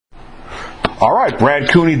All right,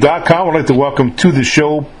 BradCooney.com. I'd like to welcome to the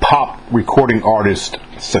show pop recording artist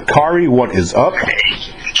Sakari. What is up? How's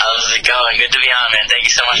it going? Good to be on, man. Thank you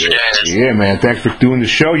so much for doing this. Yeah, man. Thanks for doing the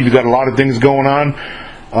show. You've got a lot of things going on.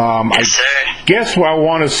 Yes, sir. I guess where I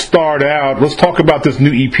want to start out, let's talk about this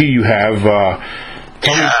new EP you have.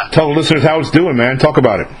 Tell the listeners how it's doing, man. Talk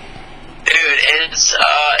about it. Dude,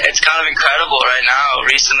 it's kind of incredible right now.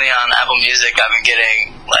 Recently on Apple Music, I've been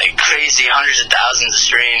getting like crazy hundreds of thousands of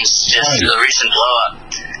streams just through the recent blow up.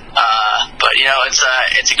 But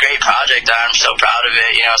it's a great project. I'm so proud of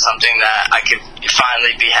it. Something that I could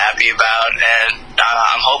finally be happy about, and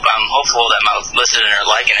I'm hopeful that my listeners are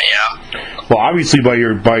liking it. Well, obviously by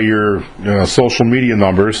your social media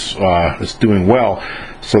numbers, it's doing well.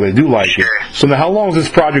 So they do like it. So now, how long does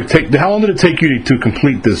this project take? How long did it take you to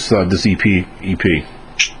complete this EP?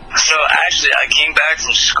 So actually, I came back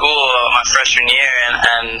from school my freshman year,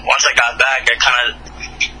 and once I got back, I kind of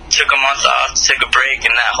took a month off to take a break,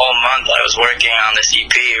 and that whole month I was working on this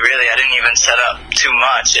EP. Really, I didn't even set up too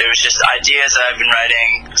much. It was just ideas that I've been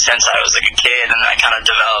writing since I was like a kid, and I kind of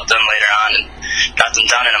developed them later on and got them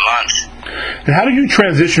done in a month. And how did you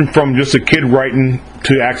transition from just a kid writing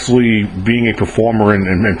to actually being a performer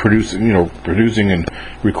and producing and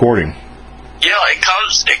recording? It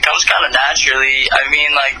comes kind of naturally. I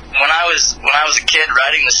mean, like when I was a kid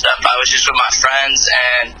writing this stuff, I was just with my friends,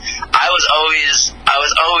 and I was always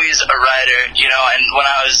a writer, And when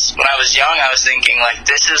I was young, I was thinking like,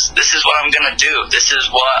 this is what I'm gonna do. This is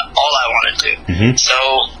all I want to do. Mm-hmm. So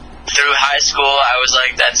through high school, I was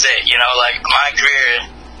like, that's it. Like my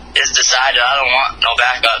career is decided. I don't want no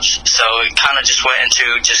backups. So it kind of just went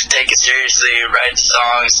into just take it seriously, write the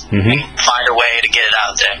songs, and find a way to get it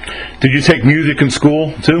out there. Did you take music in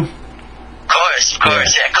school too? Of course.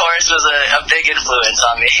 Yeah, chorus was a big influence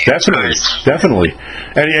on me. Definitely.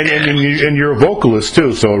 And you're a vocalist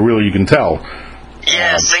too, so really you can tell.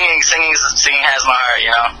 Yeah, singing has my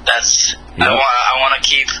heart. That's I want to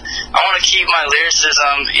keep my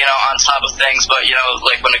lyricism, on top of things. But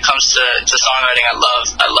like when it comes to songwriting, I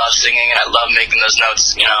love singing, and I love making those notes.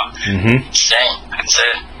 Sing. That's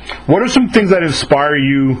it. What are some things that inspire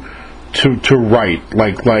you to write?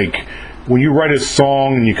 Like when you write a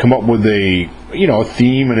song and you come up with a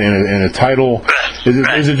theme and a title.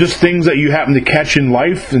 Is it just things that you happen to catch in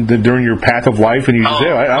life and during your path of life, and you just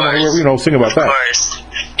I want to sing about that? Of course.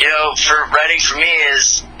 For writing for me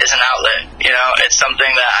is an outlet. It's something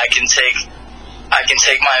that I can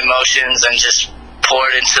take my emotions and just pour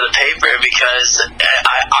it into the paper, because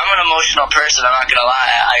I'm an emotional person. I'm not gonna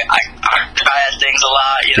lie. I cry at things a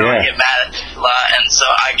lot. I get mad at things a lot, and so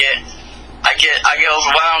I get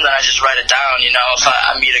overwhelmed, and I just write it down. If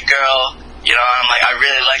I meet a girl, I'm like, I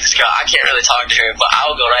really like this girl. I can't really talk to her, but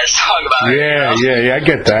I'll go write a song about her. Yeah. I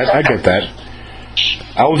get that.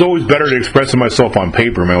 I was always better at expressing myself on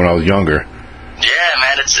paper, man, when I was younger. Yeah,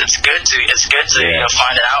 man, it's good to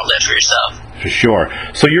find an outlet for yourself. For sure.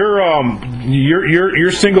 So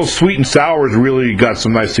your single "Sweet and Sour" has really got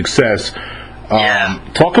some nice success.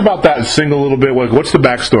 Talk about that single a little bit. What's the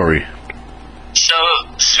backstory? So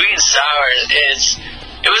 "Sweet and Sour"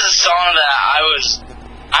 it was a song that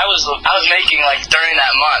I was making like during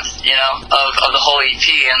that month, of the whole EP,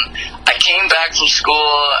 and I came back from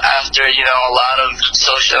school after, a lot of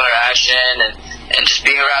social interaction and just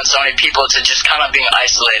being around so many people to just kind of being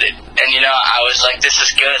isolated. And, I was like, this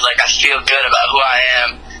is good. Like, I feel good about who I am.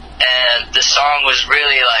 And the song was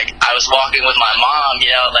really like, I was walking with my mom,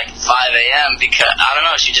 like 5 a.m. because, I don't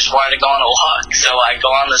know, she just wanted to go on a walk. So I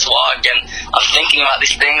go on this walk, and I'm thinking about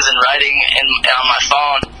these things and writing on my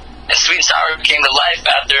phone. And "Sweet and Sour" came to life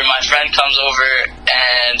after my friend comes over,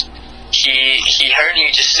 and he heard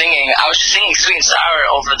me just singing. I was just singing "Sweet and Sour"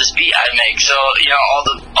 over this beat I make. So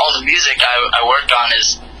all the music I work on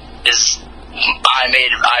is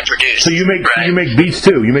I produce. So you make beats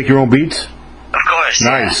too. You make your own beats. Of course.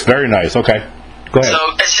 Nice, very nice. Okay. Go ahead. So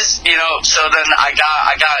it's just, so then I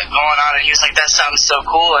got going on, and he was like, that sounds so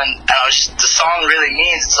cool, and I was just, the song really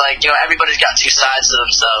means, it's like, everybody's got two sides to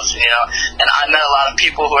themselves, and I met a lot of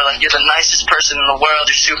people who are like, you're the nicest person in the world,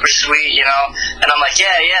 you're super sweet, and I'm like,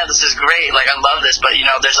 yeah, this is great, like, I love this, but,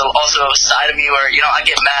 there's also a side of me where, I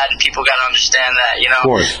get mad, and people gotta understand that, Of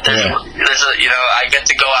course, there's I get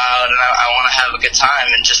to go out, and I want to have a good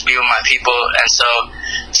time, and just be with my people, and so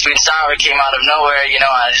 "Sweet and Sour" came out of nowhere,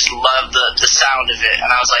 I just love the sound of it, and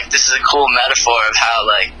I was like, this is a cool metaphor of how,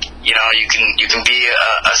 like, you can be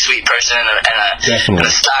a sweet person and a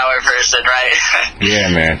sour person, right? Yeah,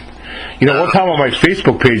 man. One time on my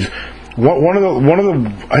Facebook page, one of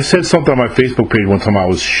the I said something on my Facebook page one time. I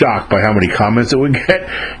was shocked by how many comments it would get,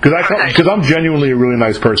 because I'm genuinely a really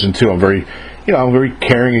nice person too. I'm very I'm very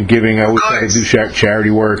caring and giving. I always try to do charity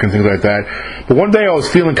work and things like that. But one day I was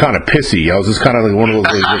feeling kind of pissy. I was just kind of like one of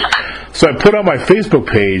those days. So I put on my Facebook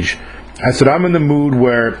page, I said, I'm in the mood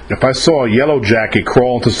where if I saw a Yellow Jacket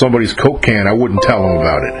crawl into somebody's Coke can, I wouldn't tell them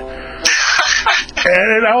about it.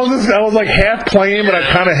 And I was like half playing, but I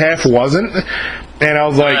kind of half wasn't. And I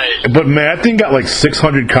was like, but man, that thing got like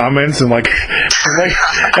 600 comments, and like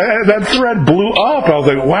that thread blew up. I was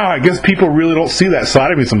like, wow, I guess people really don't see that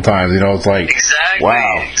side of me sometimes. It's like, exactly,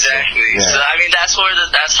 wow, exactly. Yeah. So I mean, that's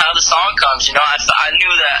how the song comes. I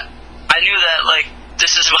knew that like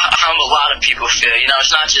this is how a lot of people feel.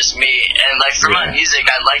 It's not just me. And like for my music,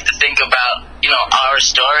 I like to think about our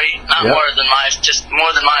story, not more than my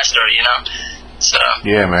story. So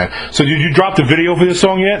yeah, man. So did you drop the video for this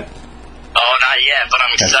song yet? Oh, not yet, but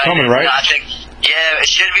I'm excited. That's coming, right? I think, it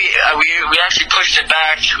should be. We actually pushed it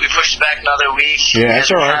back. We pushed it back another week. Yeah,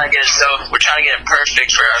 that's all right. We're trying to get it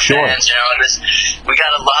perfect for our fans. We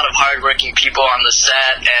got a lot of hardworking people on the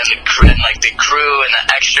set, and the crew and the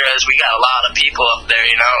extras. We got a lot of people up there.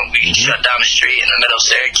 We shut down the street in the middle of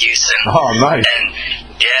Syracuse. Oh, nice. And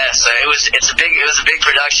yeah, so it was a big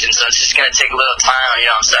production. So it's just gonna take a little time.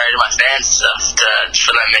 I'm sorry to my fans and stuff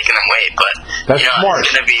for them making them wait, but that's smart.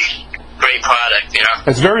 It's gonna be great product,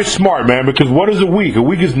 It's very smart, man, because what is a week? A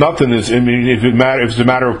week is nothing. If it's a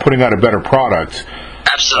matter of putting out a better product.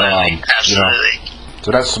 Absolutely.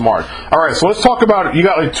 So that's smart. All right, so let's talk about, you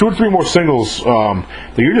got like 2 or 3 more singles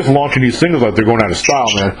that you're just launching these singles like they're going out of style,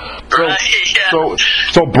 man.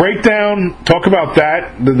 So Breakdown, talk about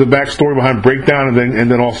that, the backstory behind Breakdown,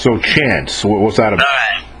 and then also Chance. What's that about? All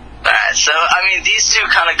right. So I mean, these two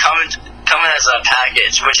kind of come as a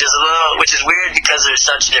package, which is weird because they're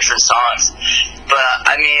such different songs. But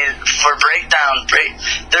I mean, for Breakdown,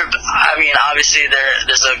 obviously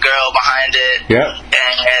there's a girl behind it. Yeah.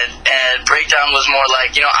 And Breakdown was more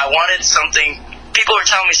like, I wanted something. People were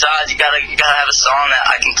telling me, Saj, you gotta have a song that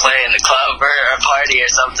I can play in the club or a party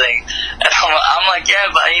or something. And I'm like, yeah,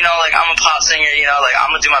 but I'm a pop singer.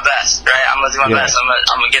 I'm gonna do my best, right? I'm gonna do my best.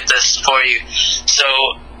 I'm gonna get this for you. So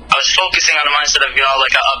I was focusing on the mindset of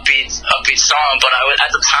like an upbeat song, but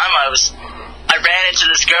at the time I ran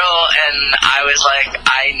into this girl and I was like,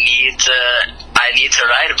 I need to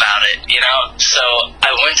write about it, So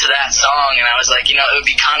I went to that song and I was like, it would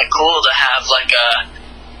be kind of cool to have like a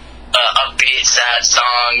upbeat sad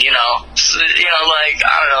song, So, like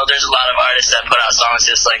I don't know. There's a lot of artists that put out songs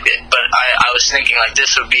just like it, but I was thinking like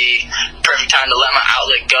this would be perfect time to let my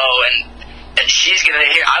outlet go, and she's gonna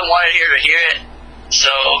hear. I wanted her to hear it. So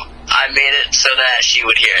I made it so that she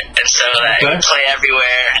would hear it, and so that it would play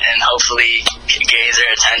everywhere, and hopefully gains her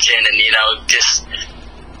attention, and just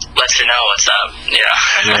lets her know what's up.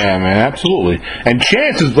 Yeah, man, absolutely. And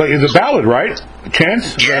Chance is a ballad, right?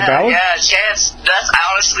 Chance? Is that a ballad? Yeah, Chance. That's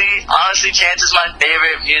honestly, Chance is my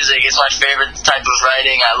favorite music. It's my favorite type of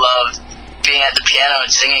writing. I love being at the piano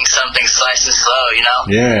and singing something slice and slow.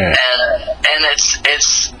 Yeah. And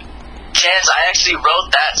it's Chance. I actually wrote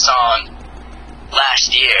that song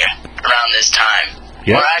last year around this time,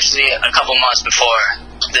 or actually a couple months before,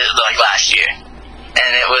 like last year,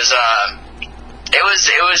 and it was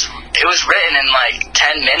written in like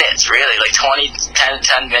 10 minutes, really, like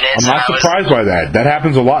 10 minutes. I'm not surprised by that. That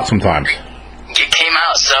happens a lot sometimes. It came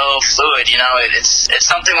out so fluid, It's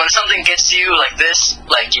something, when something gets to you like this,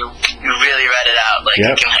 like you really read it out, like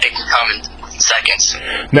it can come in seconds.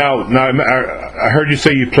 Now, I heard you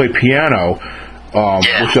say you play piano.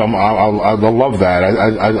 Which I love that.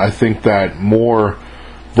 I think that more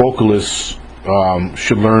vocalists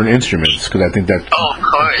should learn instruments, because I think that of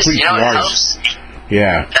course, it helps.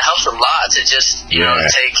 Yeah, it helps a lot to just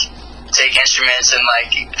take instruments and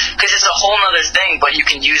because it's a whole other thing, but you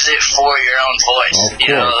can use it for your own voice.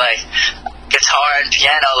 Like guitar and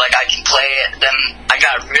piano, like I can play it. Then I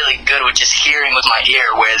got really good with just hearing with my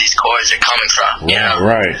ear where these chords are coming from.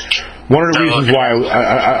 Right. One of the reasons why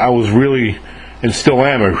I was really, and still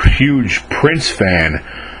am, a huge Prince fan,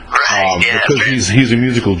 because he's a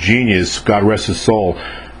musical genius, God rest his soul.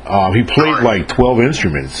 He played like 12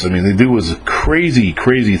 instruments. I mean, the dude was crazy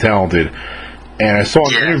talented. And I saw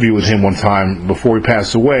an interview with him one time before he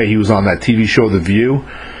passed away. He was on that TV show The View,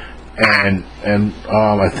 and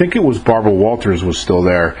I think it was Barbara Walters was still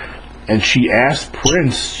there, and she asked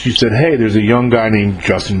Prince. She said, "Hey, there's a young guy named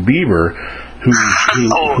Justin Bieber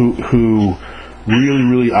who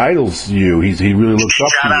really idols you. He really looks up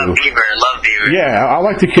to you." Bieber, love Bieber. Yeah, I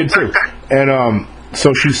like the kid too. And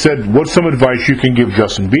so she said, "What's some advice you can give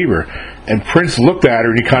Justin Bieber?" And Prince looked at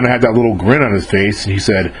her, and he kind of had that little grin on his face, and he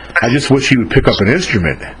said, "I just wish he would pick up an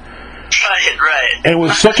instrument." Right. And it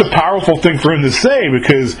was such a powerful thing for him to say,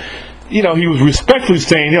 because he was respectfully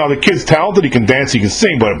saying, the kid's talented, he can dance, he can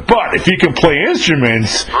sing, but if he can play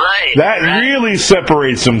instruments, that really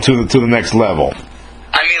separates him to the next level.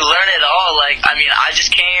 I mean, learn it all. I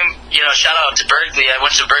just came, shout out to Berkeley. I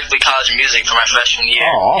went to Berkeley College of Music for my freshman year.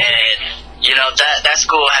 Oh. And, that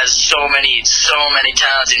school has so many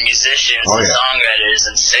talented musicians and songwriters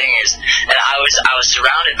and singers. And I was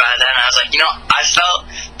surrounded by that, and I was like, I felt,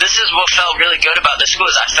 this is what felt really good about the school,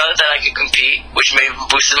 is I felt that I could compete, which maybe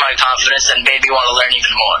boosted my confidence and made me want to learn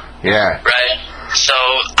even more. Yeah. Right? So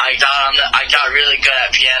I got really good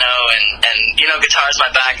at piano, and guitar is my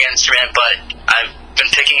back instrument, but I've been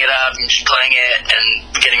picking it up and playing it and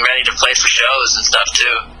getting ready to play for shows and stuff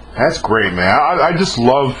too. That's great, man. I just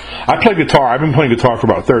love. I play guitar. I've been playing guitar for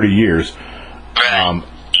about 30 years. Right.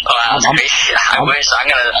 That's great. I wish. I'm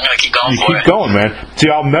gonna keep going for it. Keep going, man. See,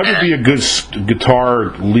 I'll never be a good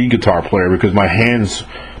lead guitar player because my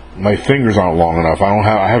fingers aren't long enough.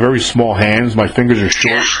 I have very small hands. My fingers are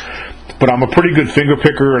short. But I'm a pretty good finger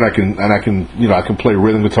picker, and I can play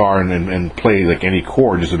rhythm guitar and play like any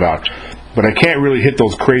chord just about. But I can't really hit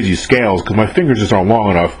those crazy scales because my fingers just aren't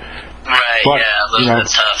long enough. Right. But,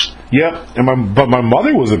 that's tough. Yep. And my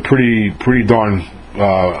mother was a pretty darn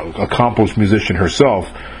accomplished musician herself.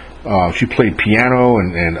 She played piano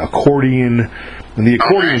and accordion. And the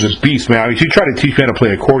accordion was a beast, man. I mean, she tried to teach me how to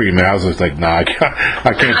play accordion, man. I was just like, nah, I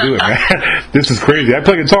can't do it, man. This is crazy. I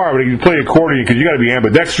play guitar, but you play accordion because you got to be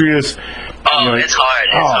ambidextrous. Oh, it's hard.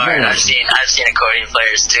 It's hard. Man. I've seen accordion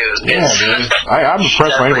players too. Yeah, man. I'm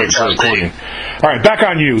impressed by anybody playing accordion. All right, back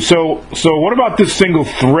on you. So what about this single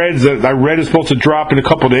 "Threads" that I read is supposed to drop in a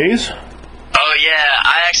couple days? Oh yeah,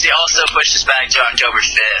 I actually also pushed this back to October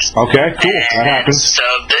 5th. Okay, cool. That happens. So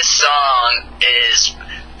this song is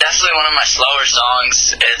definitely one of my slower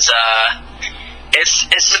songs. It's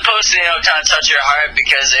supposed to kind of touch your heart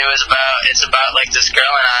because it's about like this girl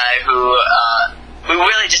and I who we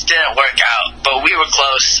really just didn't work out, but we were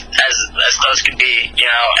close as close could be,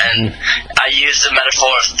 and I used the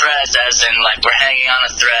metaphor of threads as in like we're hanging on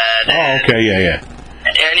a thread. Oh, okay, yeah.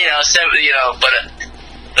 And but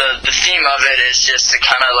the theme of it is just to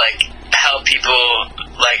kind of like help people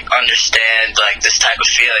like understand like this type of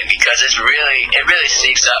feeling because it really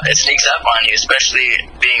sneaks up on you, especially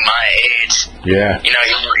being my age. Yeah. You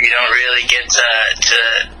don't really get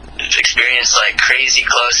to experience like crazy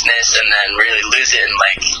closeness and then really lose it in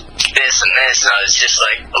like this and this. It's just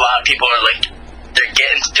like a lot of people are like they're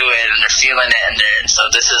getting to it and they're feeling it, and so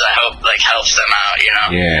this is I hope like helps them out.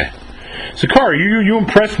 Yeah. So Kari, you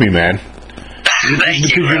impressed me, man.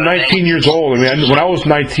 Because you're 19 years old. I mean, when I was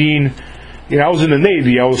 19, I was in the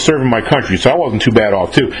Navy. I was serving my country, so I wasn't too bad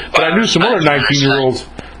off, too. But I knew some other 19-year-olds.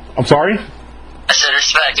 I'm sorry? I said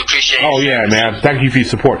respect, appreciate Oh, yeah, man. Thank you for your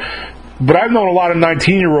support. But I've known a lot of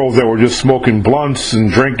 19-year-olds that were just smoking blunts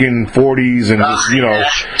and drinking 40s and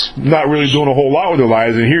just, not really doing a whole lot with their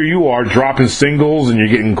lives. And here you are dropping singles and you're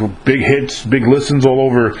getting big hits, big listens all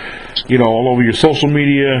over your social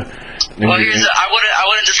media. Well, I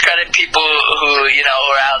wouldn't discredit people who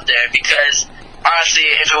are out there because honestly,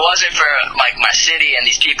 if it wasn't for like my city and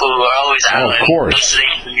these people who are always out and listening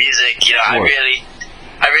to music, I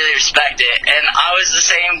really respect it. And I was the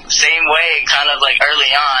same way, kind of like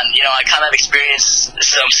early on. I kind of experienced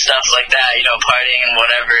some stuff like that, partying and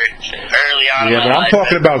whatever early on. Yeah, but I'm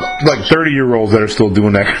talking about like 30-year-olds that are still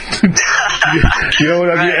doing that.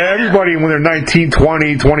 Everybody when they're 19,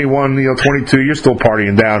 20, 21, 22, you're still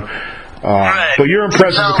partying down. Right. But you're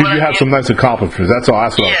impressive because you have some nice accomplishments. That's all.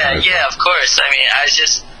 That's what I'm saying. Yeah, of course. I mean, I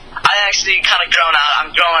actually kind of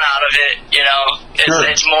I'm growing out of it.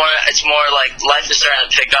 It's more like life is starting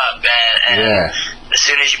to pick up, and as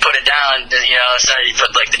soon as you put it down, you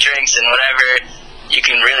put like the drinks and whatever, you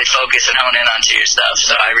can really focus and hone in onto your stuff.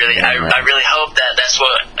 So I really hope that that's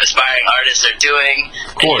what aspiring artists are doing.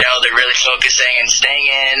 And, they're really focusing and staying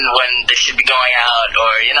in when they should be going out,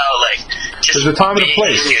 or just there's a time and a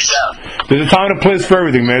place. Yourself. There's a time and a place for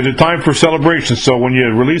everything, man. There's a time for celebration. So when you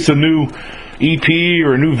release a new EP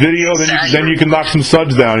or a new video, then you can knock some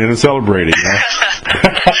suds down and celebrate it.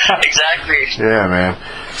 Exactly. Yeah, man.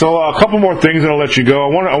 So a couple more things, and I'll let you go. I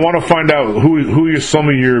want to find out who are some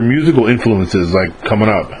of your musical influences like coming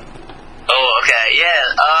up. Oh, okay,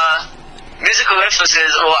 yeah. Musical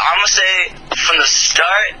influences. Well, I'm gonna say from the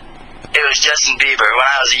start, it was Justin Bieber. When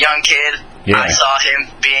I was a young kid, Yeah. I saw him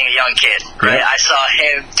being a young kid, right? Yeah. I saw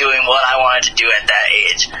him doing what I wanted to do at that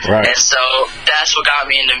age. Right. And so that's what got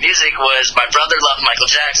me into music was my brother loved Michael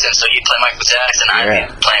Jackson, so he'd play Michael Jackson. I'd be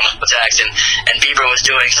playing Michael Jackson, and Bieber was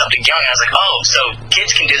doing something young. I was like, oh, so kids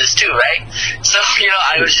can do this too, right? So,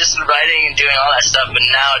 I was just writing and doing all that stuff, but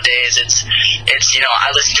nowadays it's I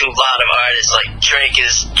listen to a lot of artists. Like Drake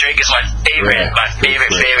is my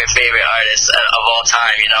favorite artist of all time.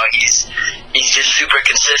 He's just super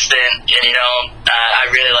consistent, and I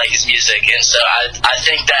really like his music, and so I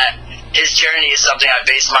think that his journey is something I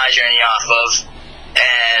base my journey off of,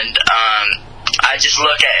 and I just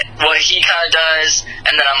look at what he kind of does,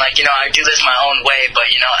 and then I'm like, I do this my own way, but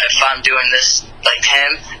if I'm doing this like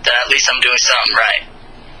him, then at least I'm doing something right.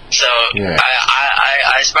 So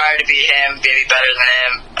I aspire to be him, maybe better than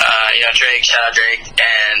him. Drake, shout out Drake,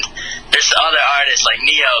 and there's other artists like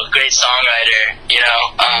Neo, great songwriter.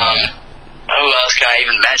 Who else can I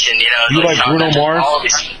even mention? You like Bruno Mars?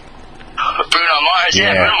 Bruno Mars,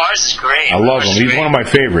 yeah, Bruno Mars is great. I love him. He's one of my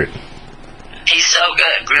favorite. He's so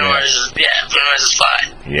good. Bruno Mars is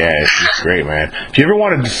fly. Yeah, he's great, man. If you ever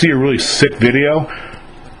wanted to see a really sick video,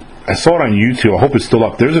 I saw it on YouTube. I hope it's still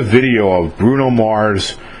up. There's a video of Bruno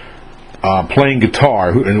Mars playing guitar.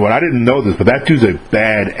 And I didn't know this, but that dude's a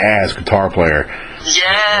badass guitar player.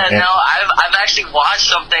 Yeah, and I've actually watched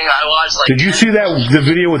something. I watched like. Did you see the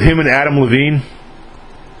video with him and Adam Levine?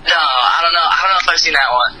 No, I don't know if I've seen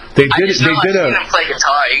that one. I've seen him play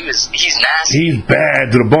guitar. He's nasty. He's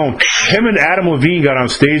bad to the bone. Him and Adam Levine got on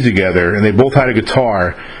stage together, and they both had a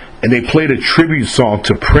guitar, and they played a tribute song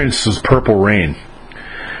to Prince's "Purple Rain."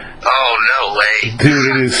 Oh no way,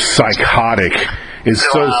 dude! It is psychotic. It's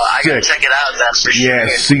so sick. I gotta check it out. That's for sure.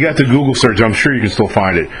 Yes, you got the Google search. I'm sure you can still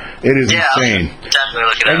find it. It is insane. I'll definitely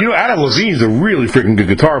look it up. And Adam Levine's a really freaking good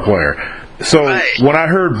guitar player. So when I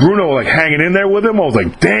heard Bruno hanging in there with him, I was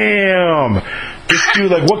like, damn. This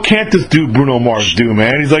dude, what can't this dude Bruno Mars do,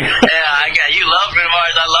 man? He's like, you love Bruno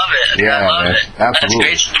Mars. I love it. Yeah, I love man. it. Absolutely. That's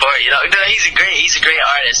great support. He's a great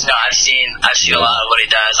artist. No, I've seen a lot of what he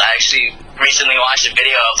does. I actually recently watched a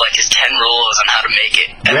video of his 10 rules on how to make it,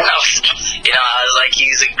 and I was like,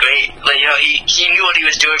 he's a great. He knew what he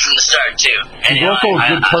was doing from the start too. And he's also a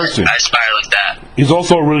good person. I aspire like that. He's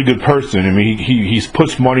also a really good person. I mean, he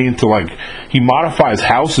puts money into he modifies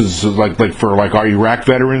houses for our Iraq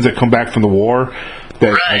veterans that come back from the war.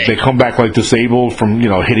 That they come back disabled from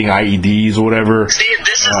hitting IEDs or whatever. See,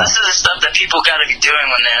 this is the stuff that people got to be doing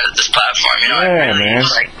when they're at this platform. Man.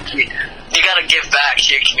 You got to give back to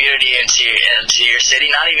your community and to your city.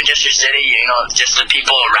 Not even just your city. Just the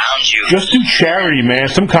people around you. Just do charity, man.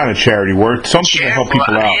 Some kind of charity work. Something to help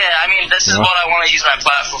people out. Yeah, I mean, this is what I want to use my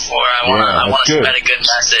platform for. I want to spread a good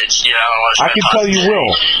message. I can tell you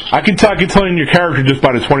will. I can tell you in your character just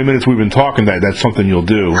by the 20 minutes we've been talking that's something you'll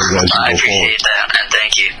do. I appreciate that, man.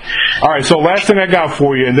 Thank you. All right, so last thing I got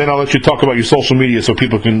for you, and then I'll let you talk about your social media so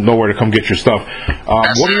people can know where to come get your stuff.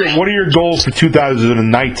 What are your goals for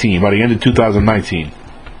 2019, by the end of 2019?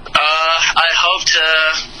 I hope to,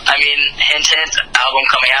 hint, album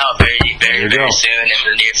coming out very soon in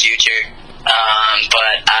the near future.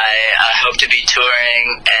 But I hope to be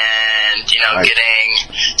touring and getting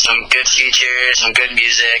some good features, some good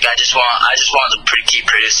music. I just want to keep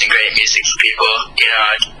producing great music for people.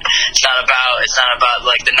 It's not about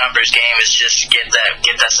the numbers game. It's just get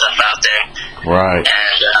that stuff out there. Right.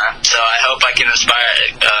 And so I hope I can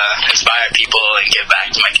inspire people and give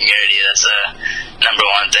back to my community. That's number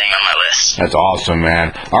one thing on my list. That's awesome,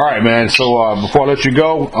 man. All right, man. So before I let you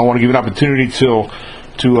go, I want to give you an opportunity to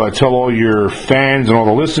tell all your fans and all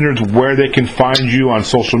the listeners where they can find you on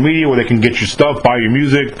social media, where they can get your stuff, buy your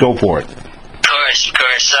music. Go for it. Of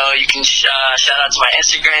course. So you can shout out to my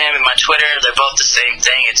Instagram and my Twitter. They're both the same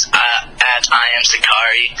thing. It's at I am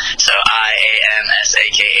Sakari. So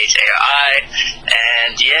IAMSAKHARI.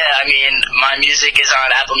 And my music is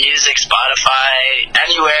on Apple Music, Spotify,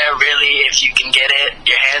 anywhere really. If you can get it,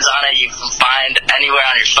 your hands on it, you can find anywhere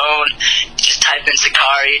on your phone. Just type in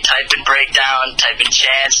Sakari, type in Breakdown, type in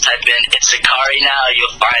Chance, type in It's Sakari now.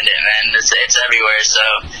 You'll find it, man. It's everywhere. So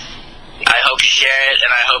I hope you share it,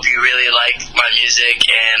 and I hope you really like my music,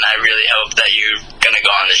 and I really hope that you're going to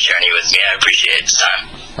go on this journey with me. I appreciate this time.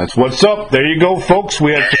 That's what's up. There you go, folks.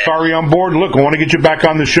 We have Sakari on board. Look, I want to get you back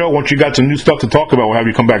on the show. Once you got some new stuff to talk about, we'll have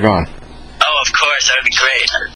you come back on. Oh, of course. That would be great.